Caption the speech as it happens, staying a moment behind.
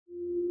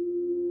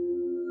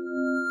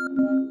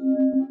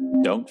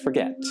don't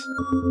forget,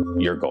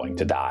 you're going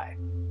to die.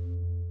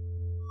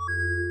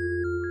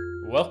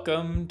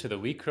 Welcome to the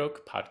We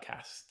Croak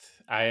podcast.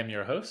 I am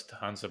your host,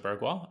 Hansa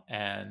Bergwall,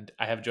 and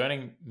I have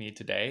joining me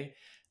today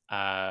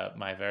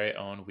my very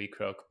own We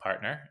Croak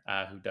partner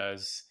who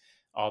does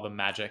all the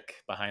magic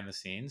behind the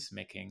scenes,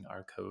 making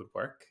our code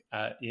work,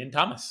 Ian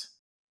Thomas.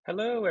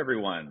 Hello,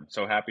 everyone.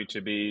 So happy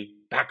to be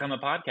back on the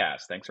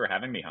podcast. Thanks for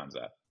having me,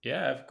 Hansa.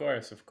 Yeah, of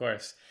course, of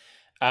course.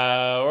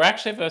 We're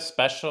actually have a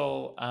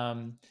special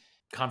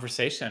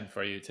conversation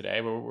for you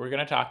today. We're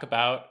going to talk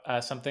about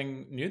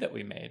something new that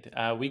we made.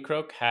 We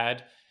Croak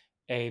had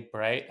a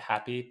bright,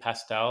 happy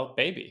pastel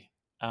baby.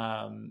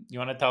 You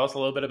want to tell us a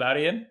little bit about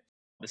Ian?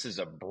 This is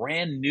a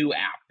brand new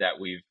app that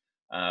we've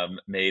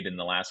made in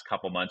the last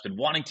couple months, been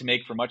wanting to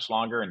make for much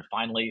longer, and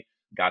finally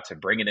got to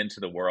bring it into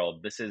the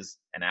world. This is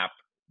an app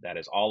that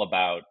is all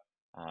about,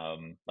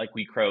 like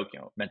We Croak,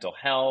 mental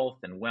health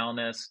and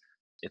wellness.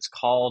 It's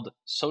called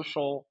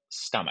Social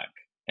Stomach,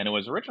 and it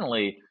was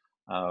originally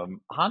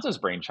Hansa's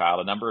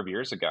brainchild a number of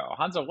years ago.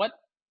 Hansa, what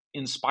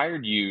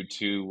inspired you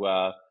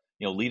to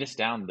lead us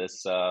down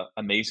this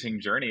amazing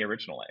journey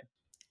originally?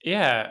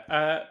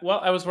 Yeah.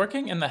 Well, I was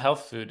working in the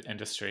health food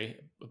industry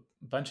a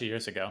bunch of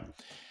years ago.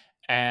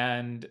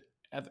 And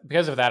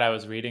because of that, I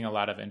was reading a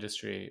lot of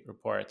industry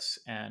reports.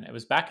 And it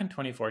was back in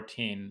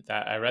 2014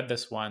 that I read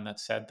this one that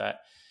said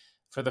that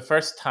for the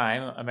first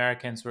time,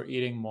 Americans were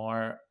eating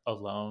more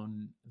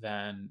alone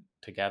than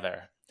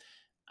together.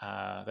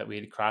 That we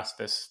had crossed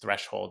this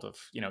threshold of,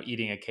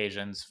 eating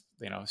occasions,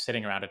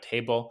 sitting around a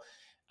table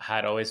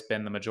had always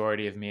been the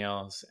majority of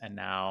meals. And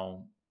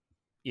now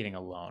eating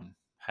alone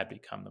had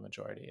become the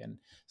majority. And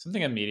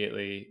something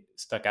immediately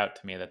stuck out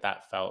to me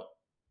that felt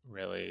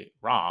really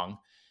wrong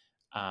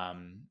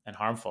and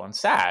harmful and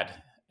sad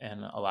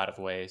in a lot of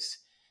ways.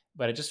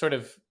 But it just sort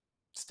of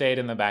stayed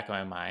in the back of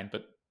my mind.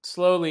 But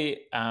slowly,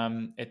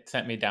 it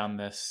sent me down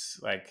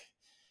this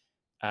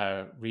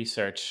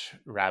research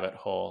rabbit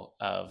hole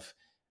of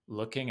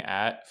looking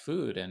at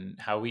food and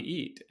how we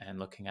eat and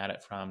looking at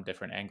it from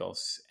different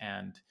angles.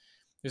 And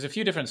there's a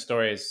few different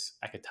stories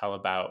I could tell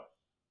about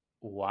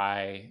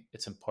why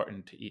it's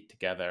important to eat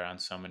together on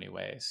so many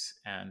ways.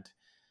 And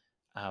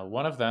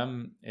one of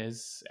them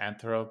is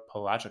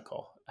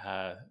anthropological.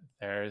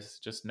 There's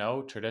just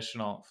no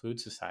traditional food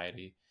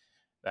society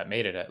that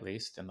made it, at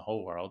least in the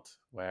whole world,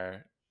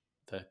 where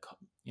the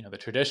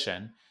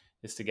tradition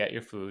is to get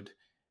your food,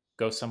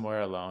 go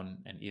somewhere alone,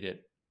 and eat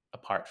it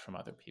apart from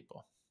other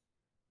people.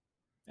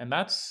 And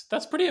that's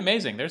pretty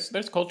amazing.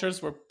 There's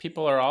cultures where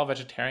people are all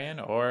vegetarian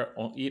or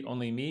eat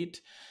only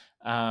meat,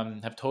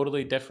 have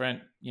totally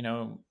different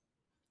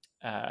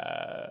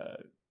uh,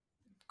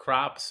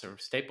 crops or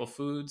staple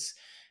foods,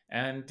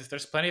 and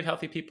there's plenty of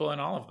healthy people in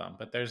all of them.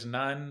 But there's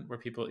none where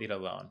people eat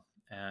alone,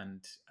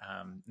 and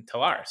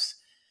until ours.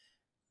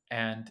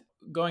 And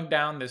going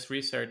down this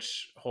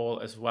research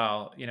hole as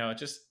well,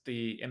 just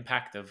the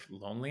impact of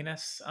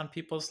loneliness on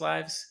people's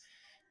lives,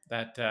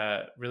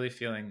 that really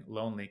feeling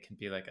lonely can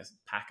be like a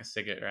pack a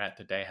cigarette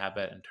a day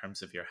habit in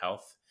terms of your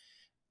health.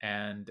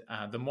 And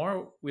the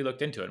more we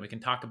looked into it, and we can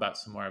talk about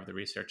some more of the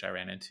research I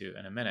ran into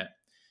in a minute,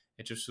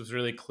 it just was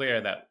really clear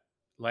that,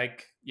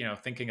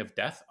 thinking of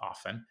death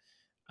often,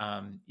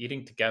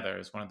 eating together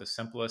is one of the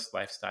simplest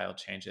lifestyle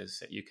changes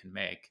that you can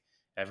make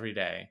every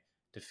day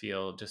to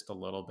feel just a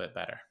little bit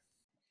better.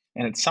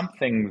 And it's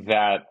something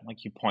that,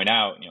 like you point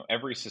out,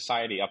 every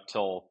society up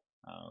till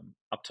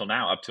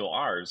now, up till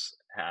ours,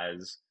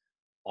 has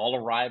all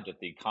arrived at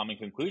the common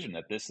conclusion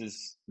that this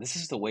is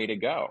the way to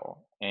go.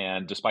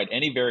 And despite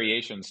any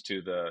variations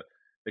to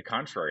the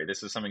contrary,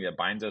 this is something that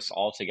binds us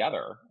all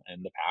together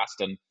in the past,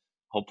 and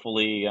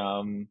hopefully,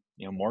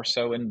 more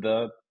so in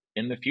the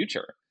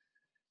future.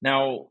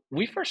 Now,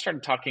 we first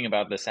started talking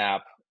about this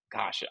app,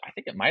 gosh, I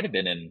think it might have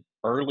been in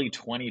early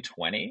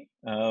 2020,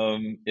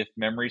 if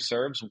memory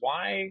serves.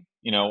 Why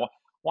now,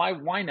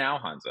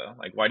 Hansa?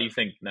 Like, why do you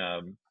think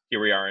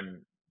here we are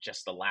in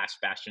just the last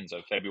bastions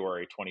of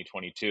February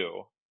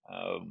 2022?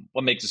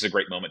 What makes this a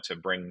great moment to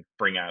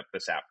bring out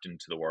this app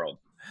into the world?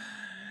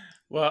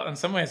 Well, in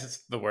some ways, it's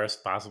the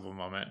worst possible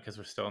moment because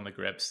we're still in the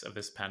grips of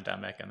this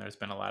pandemic, and there's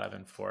been a lot of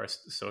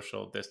enforced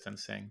social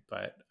distancing.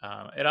 But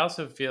it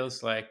also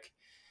feels like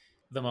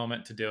the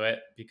moment to do it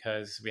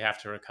because we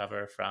have to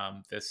recover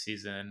from this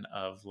season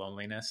of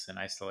loneliness and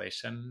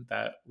isolation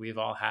that we've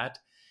all had.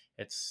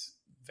 It's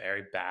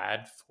very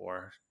bad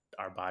for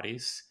our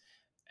bodies.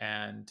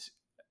 And,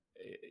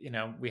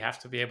 we have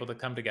to be able to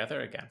come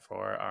together again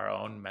for our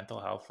own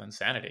mental health and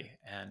sanity.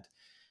 And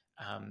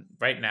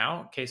right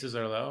now, cases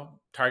are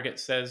low. Target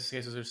says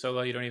cases are so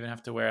low you don't even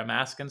have to wear a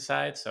mask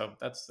inside. So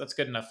that's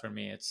good enough for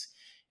me.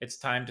 It's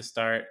time to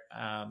start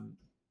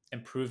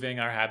improving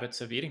our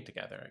habits of eating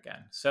together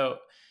again. So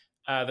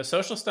the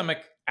Social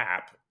Stomach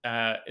app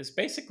is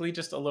basically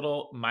just a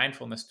little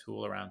mindfulness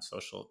tool around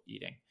social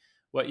eating.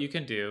 What you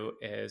can do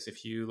is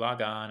if you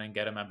log on and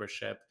get a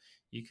membership,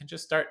 you can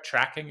just start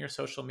tracking your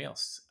social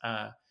meals.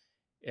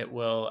 It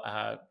will,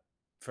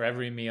 for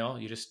every meal,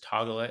 you just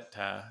toggle it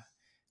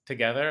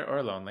together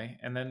or lonely,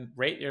 and then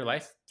rate your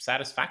life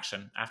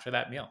satisfaction after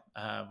that meal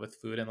with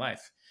food and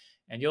life.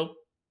 And you'll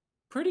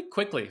pretty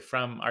quickly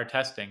from our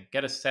testing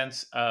get a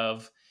sense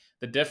of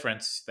the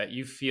difference that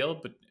you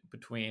feel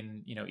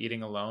between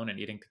eating alone and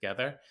eating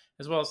together,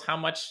 as well as how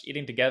much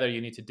eating together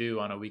you need to do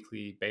on a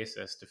weekly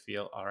basis to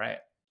feel all right.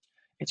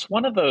 It's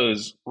one of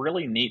those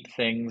really neat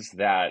things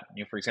that,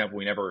 for example,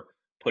 we never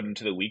put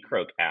into the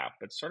WeCroak app.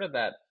 It's sort of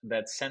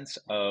that sense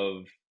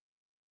of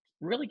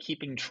really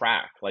keeping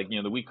track. Like, the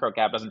WeCroak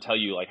app doesn't tell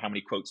you like how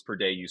many quotes per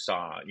day you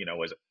saw,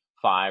 was it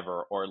five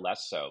or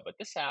less so. But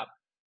this app,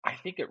 I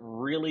think it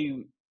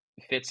really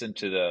fits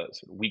into the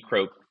sort of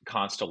WeCroak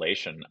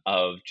constellation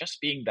of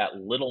just being that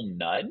little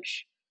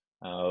nudge.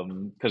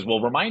 Because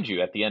we'll remind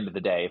you at the end of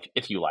the day,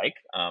 if you like,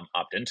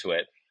 opt into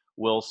it,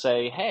 we'll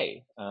say,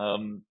 hey,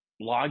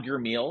 log your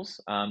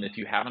meals if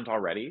you haven't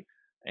already.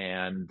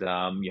 And,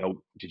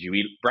 did you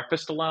eat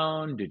breakfast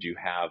alone? Did you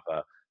have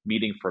a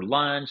meeting for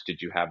lunch?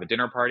 Did you have a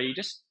dinner party?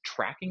 Just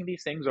tracking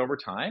these things over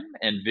time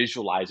and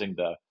visualizing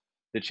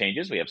the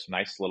changes. We have some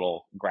nice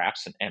little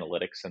graphs and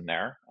analytics in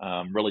there,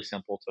 really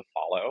simple to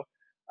follow.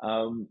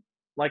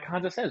 Like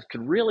Hansa says,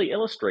 could really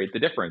illustrate the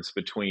difference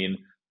between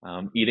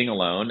eating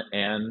alone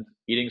and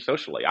eating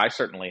socially. I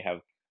certainly have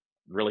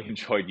really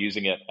enjoyed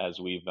using it as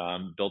we've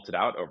built it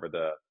out over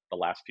the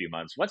last few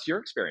months. What's your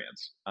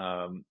experience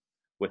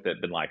with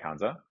it been like,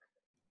 Hansa?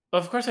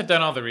 Well, of course, I'd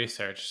done all the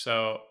research,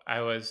 so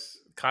I was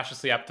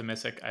cautiously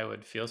optimistic I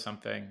would feel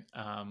something.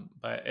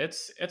 But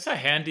it's a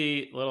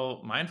handy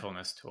little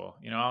mindfulness tool.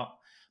 I'll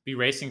be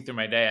racing through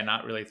my day and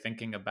not really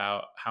thinking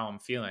about how I'm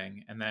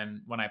feeling, and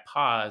then when I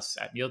pause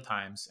at meal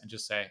times and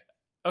just say,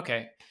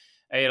 "Okay,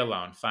 I ate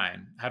alone.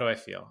 Fine. How do I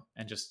feel?"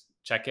 and just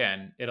check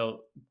in,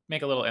 it'll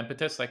make a little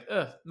impetus, like,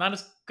 "Ugh, not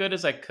as good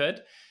as I could.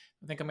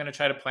 I think I'm going to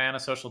try to plan a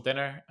social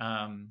dinner."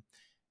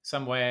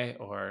 Some way,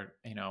 or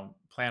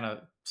plan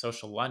a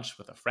social lunch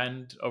with a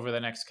friend over the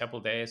next couple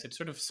of days. It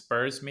sort of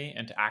spurs me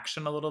into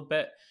action a little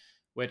bit,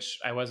 which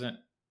I wasn't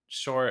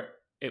sure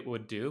it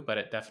would do, but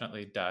it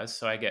definitely does.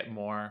 So I get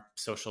more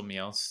social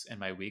meals in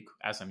my week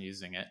as I'm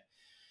using it.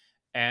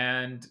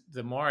 And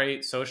the more I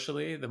eat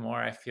socially, the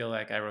more I feel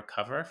like I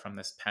recover from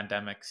this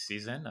pandemic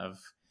season of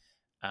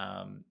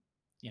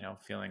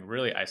feeling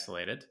really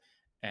isolated,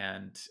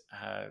 and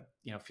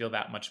feel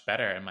that much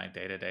better in my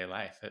day-to-day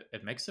life.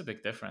 It makes a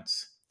big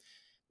difference.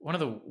 One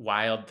of the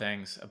wild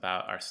things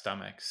about our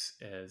stomachs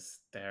is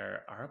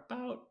there are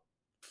about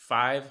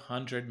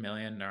 500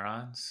 million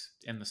neurons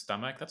in the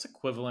stomach. That's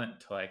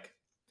equivalent to like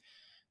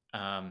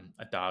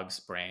a dog's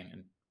brain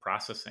and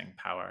processing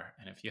power.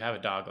 And if you have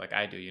a dog like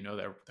I do,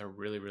 they're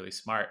really, really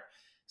smart.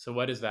 So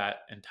what is that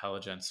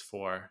intelligence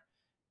for?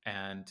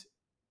 And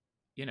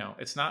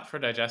it's not for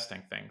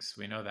digesting things.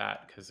 We know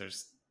that because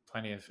there's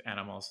plenty of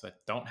animals that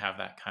don't have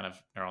that kind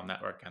of neural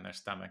network in their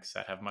stomachs,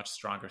 that have much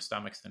stronger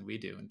stomachs than we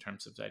do in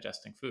terms of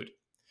digesting food.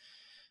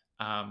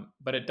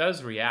 But it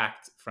does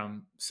react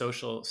from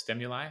social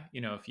stimuli.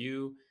 If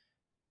you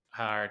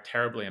are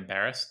terribly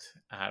embarrassed,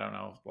 I don't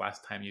know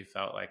last time you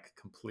felt like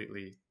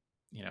completely,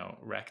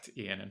 wrecked,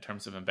 Ian, in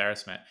terms of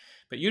embarrassment.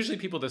 But usually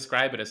people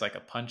describe it as like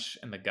a punch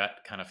in the gut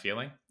kind of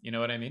feeling. You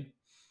know what I mean?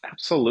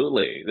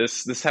 Absolutely.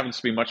 This happens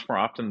to be much more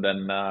often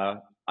than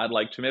I'd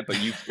like to admit, but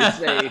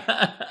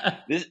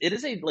it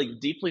is a like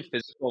deeply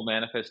physical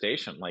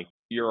manifestation. Like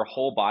your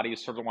whole body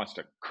sort of wants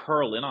to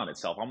curl in on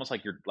itself, almost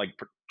like you're like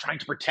trying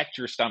to protect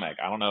your stomach.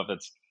 I don't know if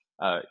it's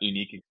a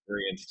unique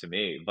experience to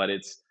me, but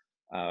it's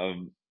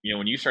when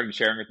you started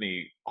sharing with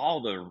me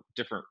all the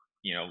different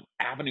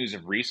avenues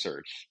of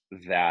research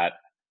that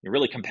it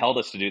really compelled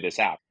us to do this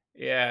app.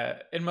 Yeah,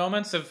 in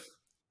moments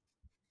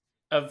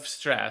of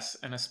stress,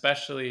 and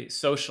especially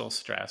social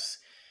stress,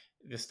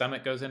 the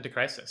stomach goes into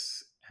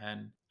crisis.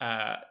 And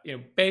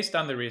based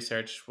on the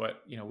research,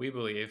 what we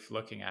believe,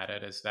 looking at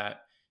it, is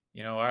that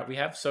we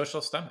have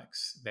social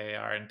stomachs. They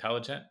are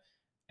intelligent,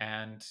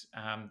 and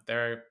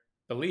they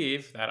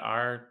believe that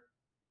our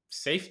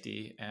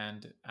safety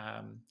and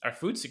our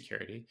food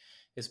security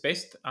is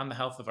based on the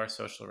health of our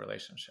social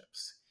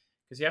relationships.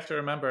 Because you have to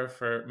remember,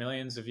 for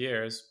millions of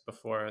years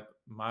before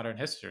modern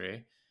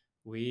history,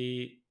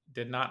 we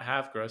did not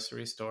have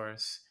grocery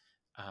stores,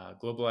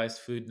 globalized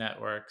food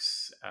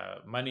networks,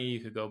 money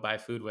you could go buy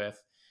food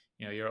with.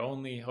 Your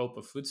only hope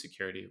of food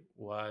security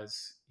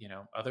was,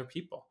 other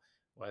people,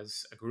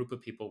 was a group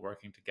of people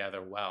working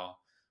together well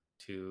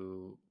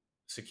to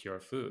secure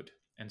food.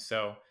 And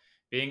so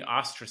being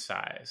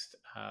ostracized,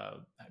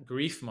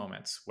 grief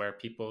moments where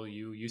people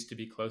you used to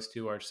be close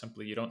to, or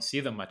simply you don't see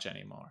them much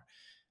anymore,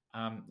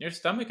 your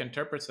stomach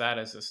interprets that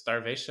as a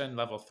starvation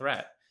level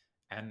threat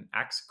and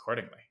acts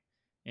accordingly.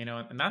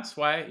 And that's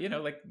why,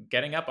 like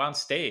getting up on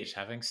stage,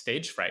 having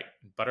stage fright,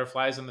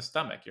 butterflies in the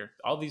stomach,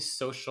 all these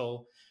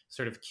social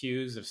sort of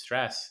cues of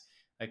stress,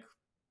 like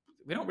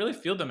we don't really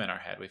feel them in our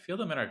head. We feel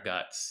them in our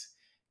guts,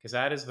 because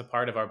that is the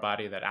part of our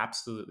body that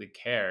absolutely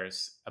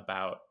cares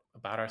about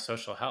our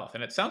social health.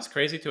 And it sounds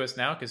crazy to us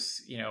now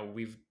because,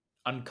 we've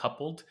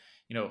uncoupled,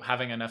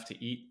 having enough to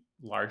eat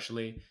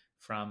largely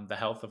from the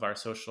health of our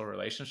social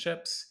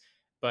relationships.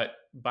 But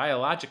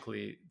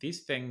biologically,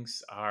 these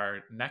things are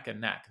neck and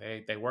neck.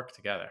 They work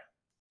together.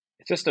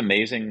 It's just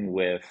amazing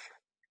with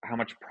how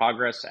much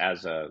progress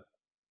as a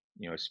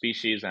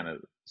species and a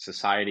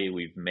society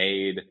we've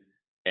made,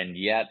 and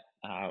yet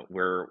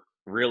we're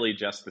really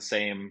just the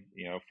same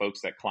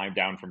folks that climbed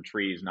down from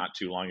trees not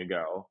too long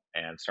ago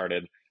and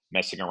started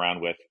messing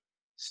around with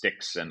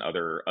sticks and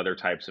other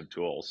types of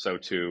tools. So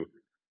to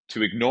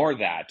ignore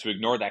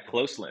that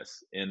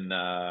closeness in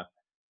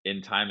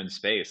time and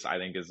space, I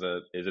think is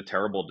a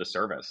terrible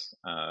disservice.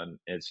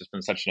 It's just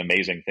been such an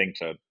amazing thing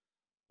to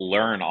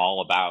learn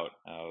all about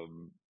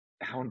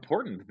how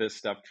important this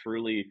stuff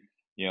truly,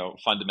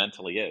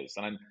 fundamentally is.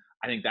 And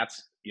I think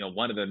that's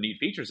one of the neat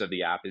features of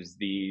the app is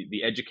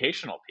the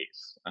educational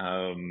piece.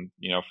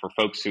 For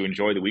folks who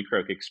enjoy the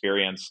WeCroak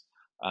experience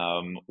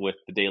with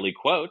the daily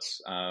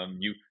quotes,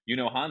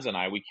 Hans and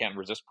I, we can't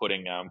resist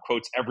putting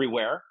quotes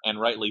everywhere, and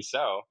rightly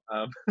so.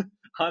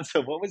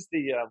 Hansa, what was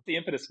the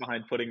impetus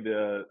behind putting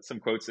some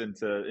quotes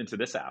into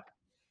this app?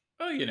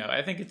 Oh,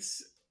 I think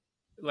it's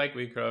like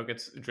WeCroak.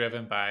 It's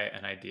driven by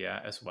an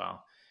idea as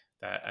well,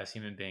 that as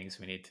human beings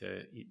we need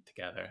to eat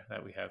together,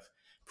 that we have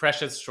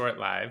precious short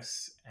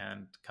lives,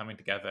 and coming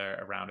together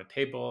around a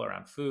table,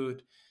 around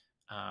food,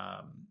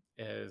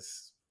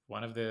 is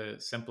one of the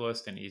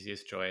simplest and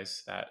easiest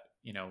joys that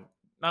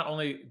not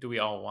only do we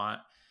all want,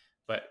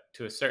 but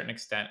to a certain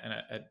extent and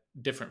at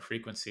different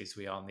frequencies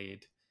we all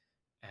need.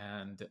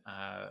 And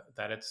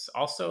that it's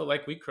also,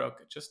 like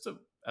WeCroak, just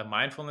a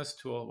mindfulness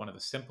tool, one of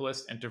the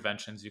simplest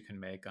interventions you can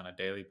make on a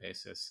daily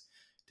basis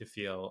to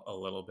feel a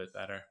little bit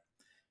better.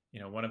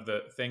 One of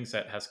the things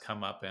that has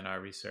come up in our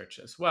research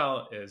as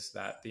well is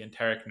that the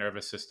enteric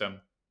nervous system,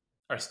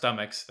 our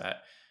stomachs that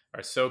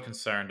are so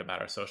concerned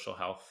about our social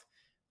health,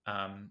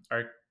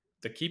 are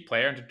the key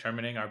player in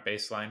determining our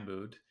baseline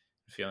mood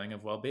and feeling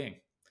of well-being.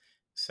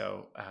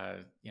 So,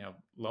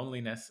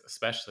 loneliness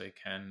especially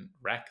can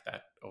wreck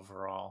that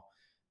overall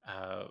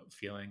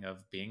feeling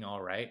of being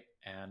all right.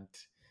 And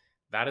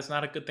that is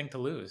not a good thing to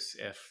lose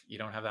if you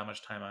don't have that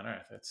much time on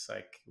earth. It's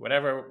like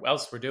whatever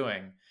else we're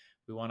doing,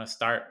 we want to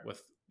start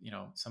with,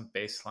 some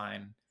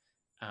baseline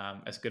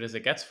as good as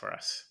it gets for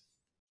us.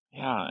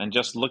 Yeah, and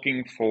just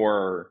looking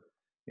for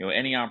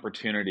any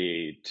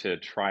opportunity to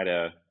try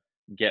to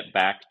get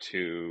back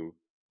to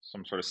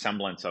some sort of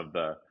semblance of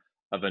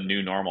a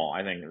new normal.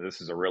 I think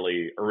this is a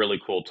really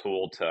cool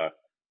tool to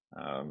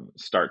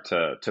start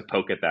to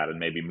poke at that and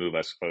maybe move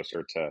us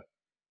closer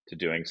to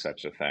doing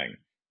such a thing.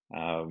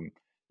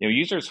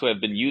 Users who have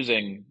been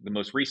using the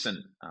most recent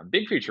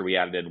big feature we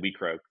added in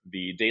WeCroak,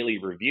 the daily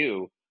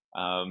review,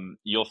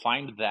 you'll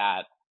find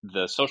that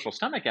the Social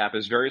Stomach app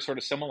is very sort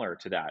of similar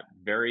to that.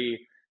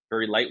 Very,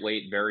 very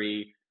lightweight,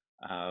 very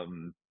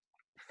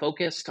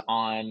focused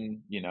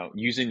on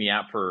using the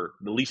app for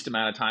the least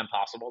amount of time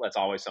possible. That's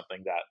always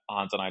something that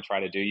Hans and I try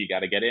to do. You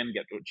got to get in,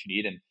 get what you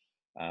need,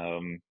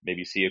 and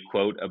maybe see a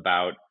quote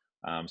about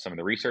some of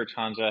the research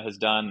Hansa has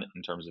done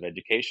in terms of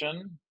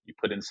education. You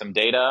put in some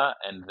data,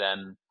 and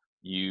then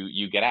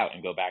you get out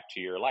and go back to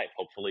your life,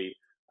 hopefully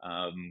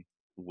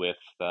with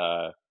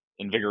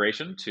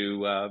invigoration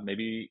to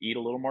maybe eat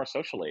a little more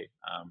socially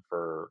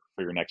for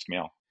your next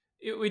meal.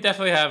 We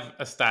definitely have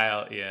a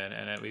style, Ian,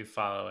 and we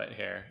follow it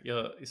here.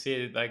 You'll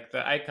see, like,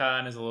 the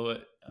icon is a little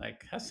bit,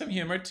 like, has some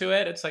humor to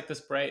it. It's like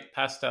this bright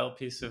pastel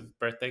piece of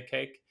birthday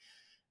cake.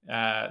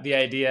 The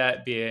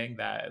idea being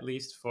that, at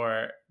least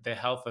for the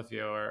health of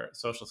your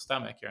social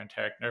stomach, your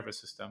enteric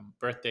nervous system,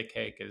 birthday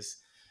cake is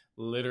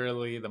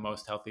literally the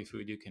most healthy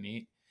food you can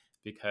eat,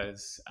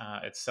 because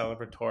it's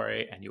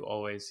celebratory and you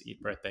always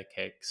eat birthday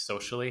cake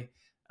socially.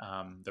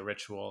 The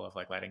ritual of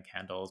like lighting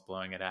candles,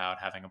 blowing it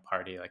out, having a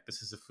party, like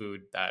this is a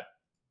food that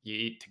you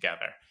eat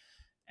together,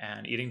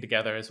 and eating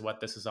together is what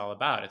this is all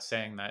about. It's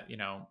saying that,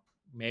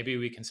 maybe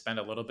we can spend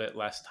a little bit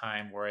less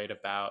time worried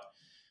about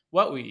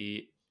what we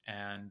eat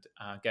and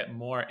get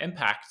more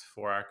impact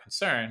for our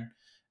concern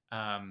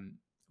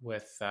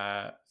with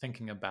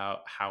thinking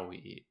about how we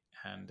eat,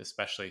 and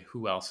especially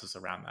who else is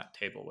around that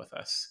table with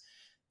us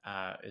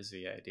is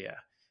the idea.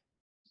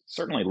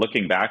 Certainly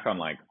looking back on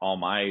like all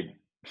my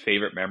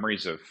favorite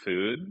memories of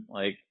food,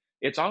 like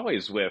it's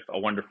always with a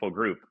wonderful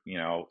group,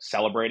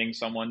 celebrating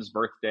someone's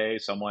birthday,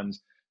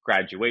 someone's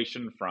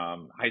graduation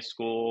from high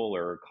school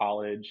or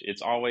college.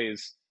 It's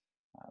always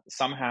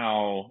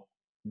somehow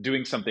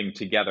doing something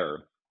together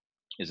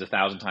is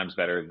 1,000 times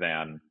better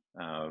than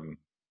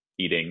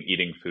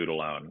eating food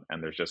alone.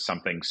 And there's just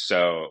something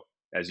so,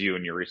 as you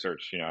and your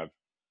research, have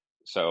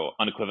so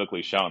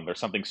unequivocally shown, there's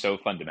something so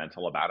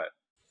fundamental about it.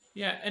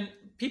 Yeah, and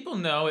people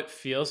know it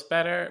feels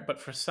better, but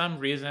for some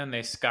reason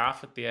they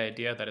scoff at the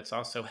idea that it's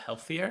also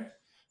healthier.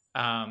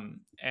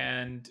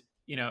 And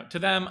to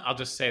them, I'll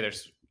just say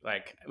there's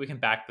like, we can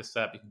back this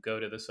up. You can go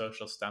to the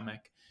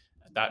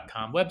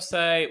socialstomach.com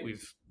website.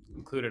 We've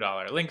included all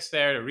our links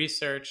there to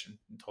research and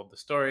told the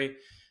story.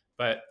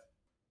 But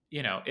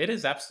it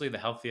is absolutely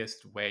the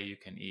healthiest way you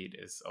can eat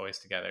is always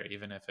together,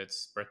 even if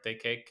it's birthday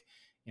cake.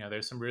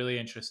 There's some really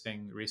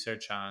interesting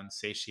research on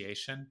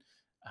satiation.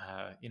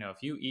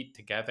 If you eat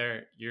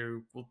together,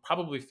 you will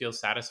probably feel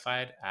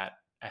satisfied at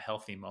a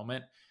healthy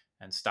moment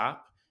and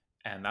stop.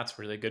 And that's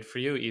really good for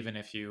you, even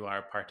if you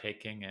are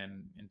partaking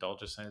in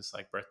indulgences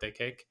like birthday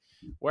cake.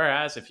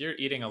 Whereas if you're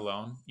eating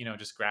alone,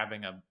 just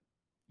grabbing a,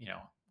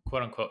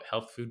 quote unquote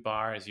health food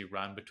bar as you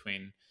run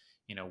between,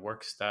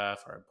 work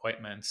stuff or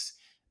appointments,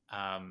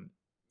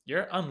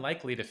 you're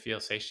unlikely to feel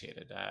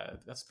satiated.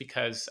 That's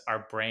because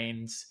our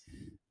brains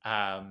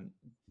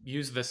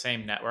use the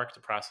same network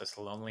to process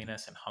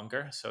loneliness and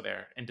hunger. So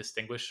they're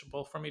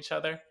indistinguishable from each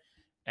other.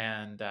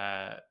 And,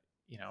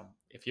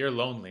 if you're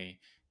lonely,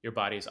 your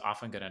body is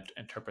often going to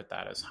interpret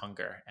that as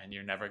hunger, and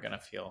you're never going to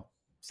feel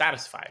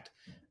satisfied,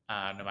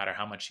 no matter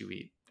how much you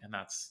eat. And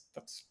that's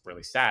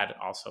really sad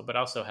also, but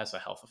also has a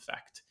health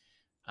effect.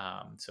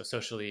 So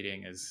social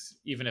eating is,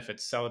 even if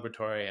it's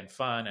celebratory and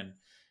fun and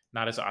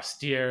not as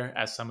austere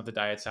as some of the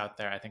diets out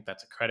there, I think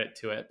that's a credit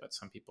to it. But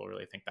some people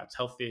really think that's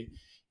healthy.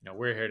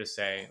 We're here to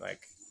say, like,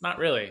 not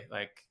really.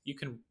 Like, you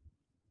can,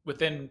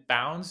 within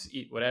bounds,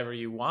 eat whatever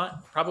you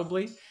want,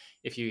 probably,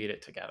 if you eat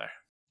it together.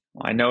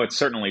 Well, I know it's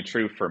certainly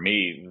true for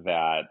me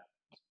that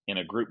in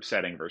a group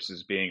setting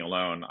versus being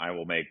alone, I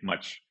will make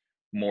much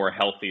more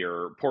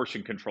healthier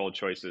portion control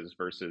choices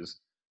versus,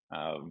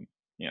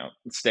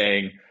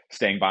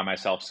 staying by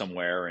myself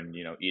somewhere and,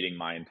 eating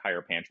my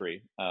entire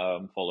pantry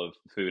full of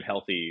food,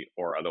 healthy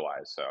or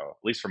otherwise. So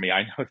at least for me,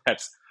 I know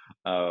that's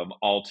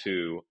all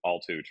too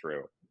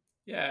true.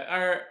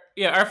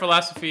 Our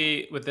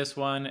philosophy with this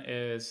one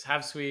is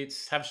have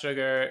sweets, have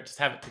sugar, just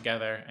have it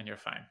together and you're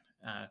fine.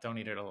 Don't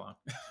eat it alone.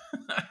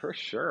 For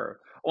sure.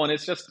 Well, and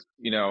it's just,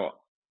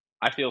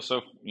 I feel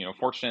so,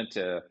 fortunate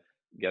to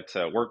get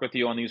to work with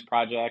you on these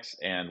projects.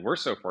 And we're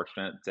so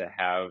fortunate to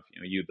have,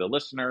 you, the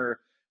listener,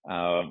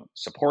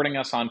 supporting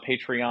us on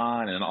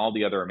Patreon and all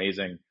the other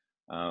amazing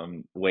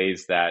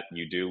ways that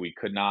you do. We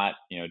could not,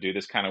 do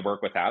this kind of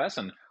work without us,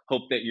 and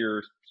hope that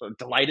you're sort of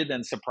delighted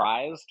and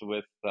surprised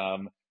with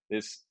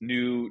this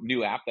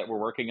new app that we're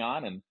working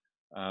on,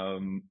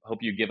 and hope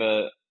you give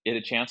it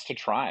a chance to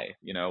try.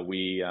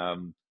 We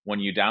when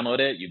you download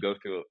it, you go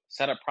through a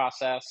setup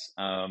process,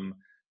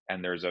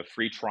 and there's a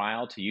free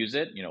trial to use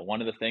it. One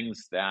of the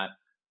things that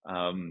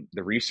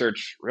the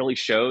research really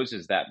shows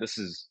is that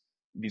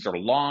these are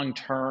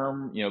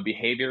long-term,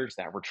 behaviors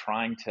that we're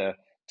trying to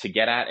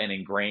get at and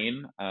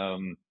ingrain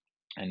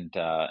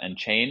and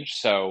change.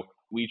 So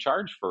we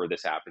charge for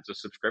this app. It's a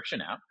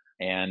subscription app,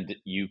 and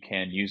you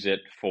can use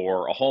it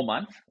for a whole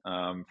month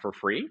for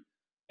free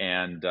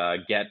and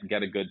get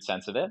a good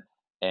sense of it.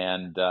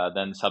 And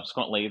then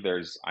subsequently,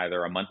 there's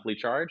either a monthly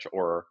charge,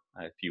 or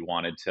if you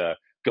wanted to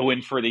go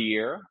in for the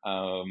year,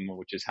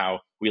 which is how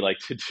we like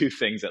to do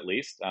things, at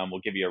least,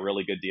 we'll give you a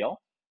really good deal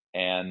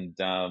and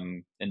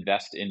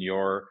invest in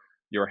your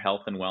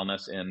health and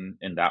wellness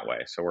in that way.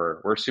 So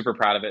we're super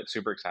proud of it,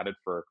 super excited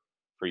for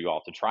you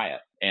all to try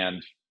it.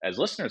 And as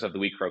listeners of the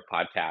We Croak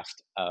podcast,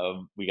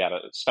 we got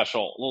a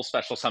little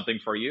special something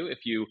for you.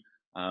 If you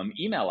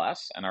email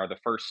us and are the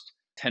first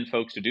 10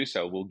 folks to do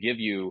so, we'll give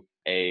you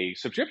a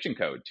subscription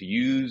code to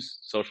use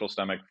Social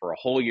Stomach for a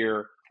whole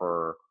year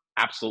for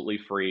absolutely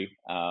free,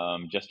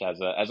 just as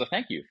a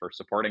thank you for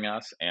supporting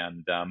us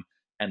and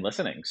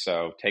listening.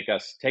 So take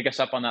us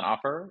up on that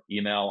offer.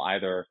 Email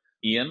either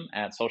Ian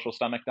at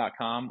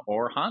socialstomach.com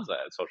or Hansa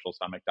at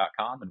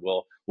socialstomach.com, and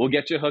we'll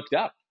get you hooked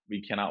up.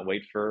 We cannot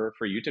wait for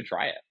you to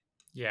try it.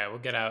 Yeah, we'll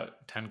get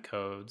out 10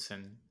 codes,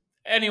 and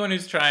anyone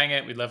who's trying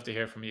it, we'd love to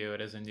hear from you.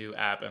 It is a new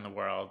app in the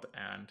world,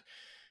 and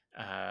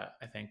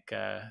I think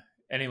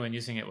anyone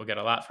using it will get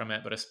a lot from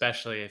it, but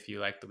especially if you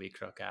like the We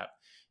Croak app,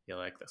 you'll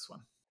like this one.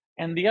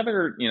 And the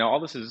other,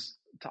 all this is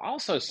to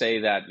also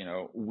say that,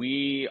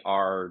 we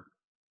are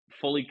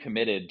fully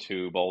committed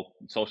to both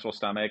Social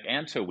Stomach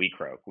and to We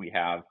Croak. We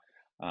have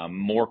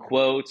more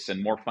quotes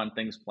and more fun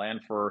things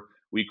planned for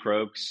We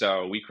Croak.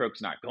 So We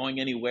Croak's not going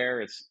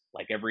anywhere. It's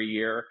like every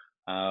year,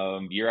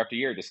 year after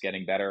year, just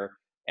getting better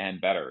and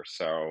better.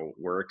 So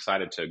we're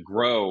excited to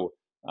grow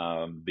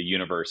the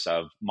universe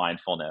of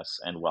mindfulness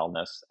and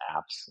wellness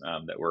apps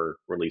that we're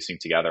releasing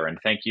together. And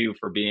thank you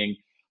for being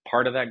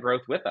part of that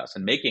growth with us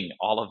and making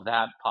all of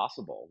that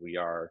possible. We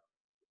are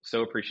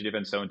so appreciative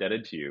and so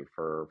indebted to you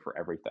for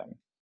everything.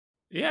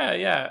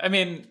 Yeah. I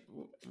mean,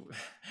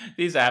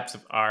 these apps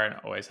are and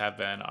always have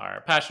been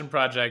our passion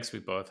projects. We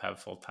both have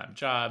full-time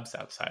jobs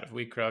outside of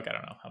We Croak. I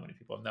don't know how many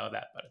people know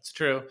that, but it's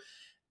true.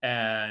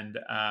 And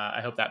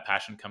I hope that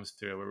passion comes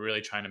through. We're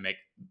really trying to make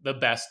the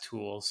best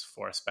tools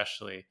for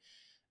especially,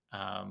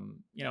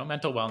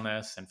 mental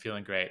wellness and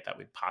feeling great that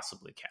we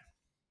possibly can.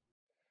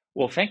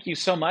 Well, thank you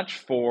so much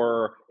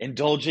for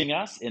indulging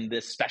us in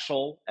this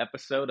special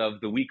episode of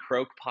the We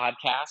Croak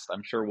podcast.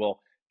 I'm sure we'll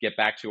get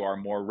back to our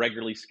more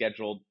regularly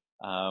scheduled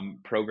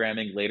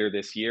programming later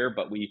this year,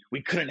 but we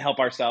couldn't help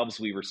ourselves.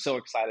 We were so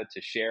excited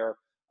to share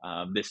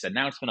this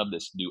announcement of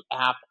this new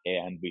app,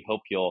 and we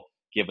hope you'll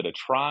give it a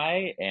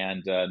try.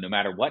 And no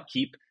matter what,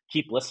 keep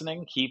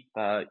listening, keep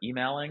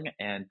emailing,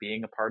 and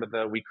being a part of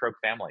the We Croak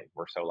family.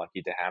 We're so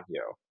lucky to have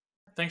you.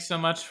 Thanks so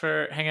much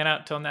for hanging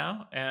out till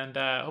now, and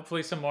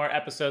hopefully some more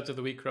episodes of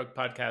the We Croak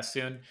podcast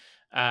soon.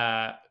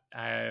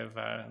 I've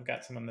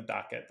got some on the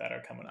docket that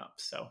are coming up.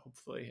 So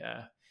hopefully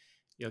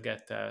you'll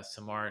get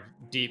some more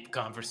deep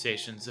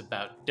conversations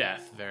about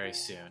death very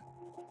soon.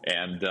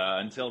 And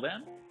until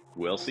then,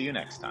 we'll see you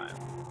next time.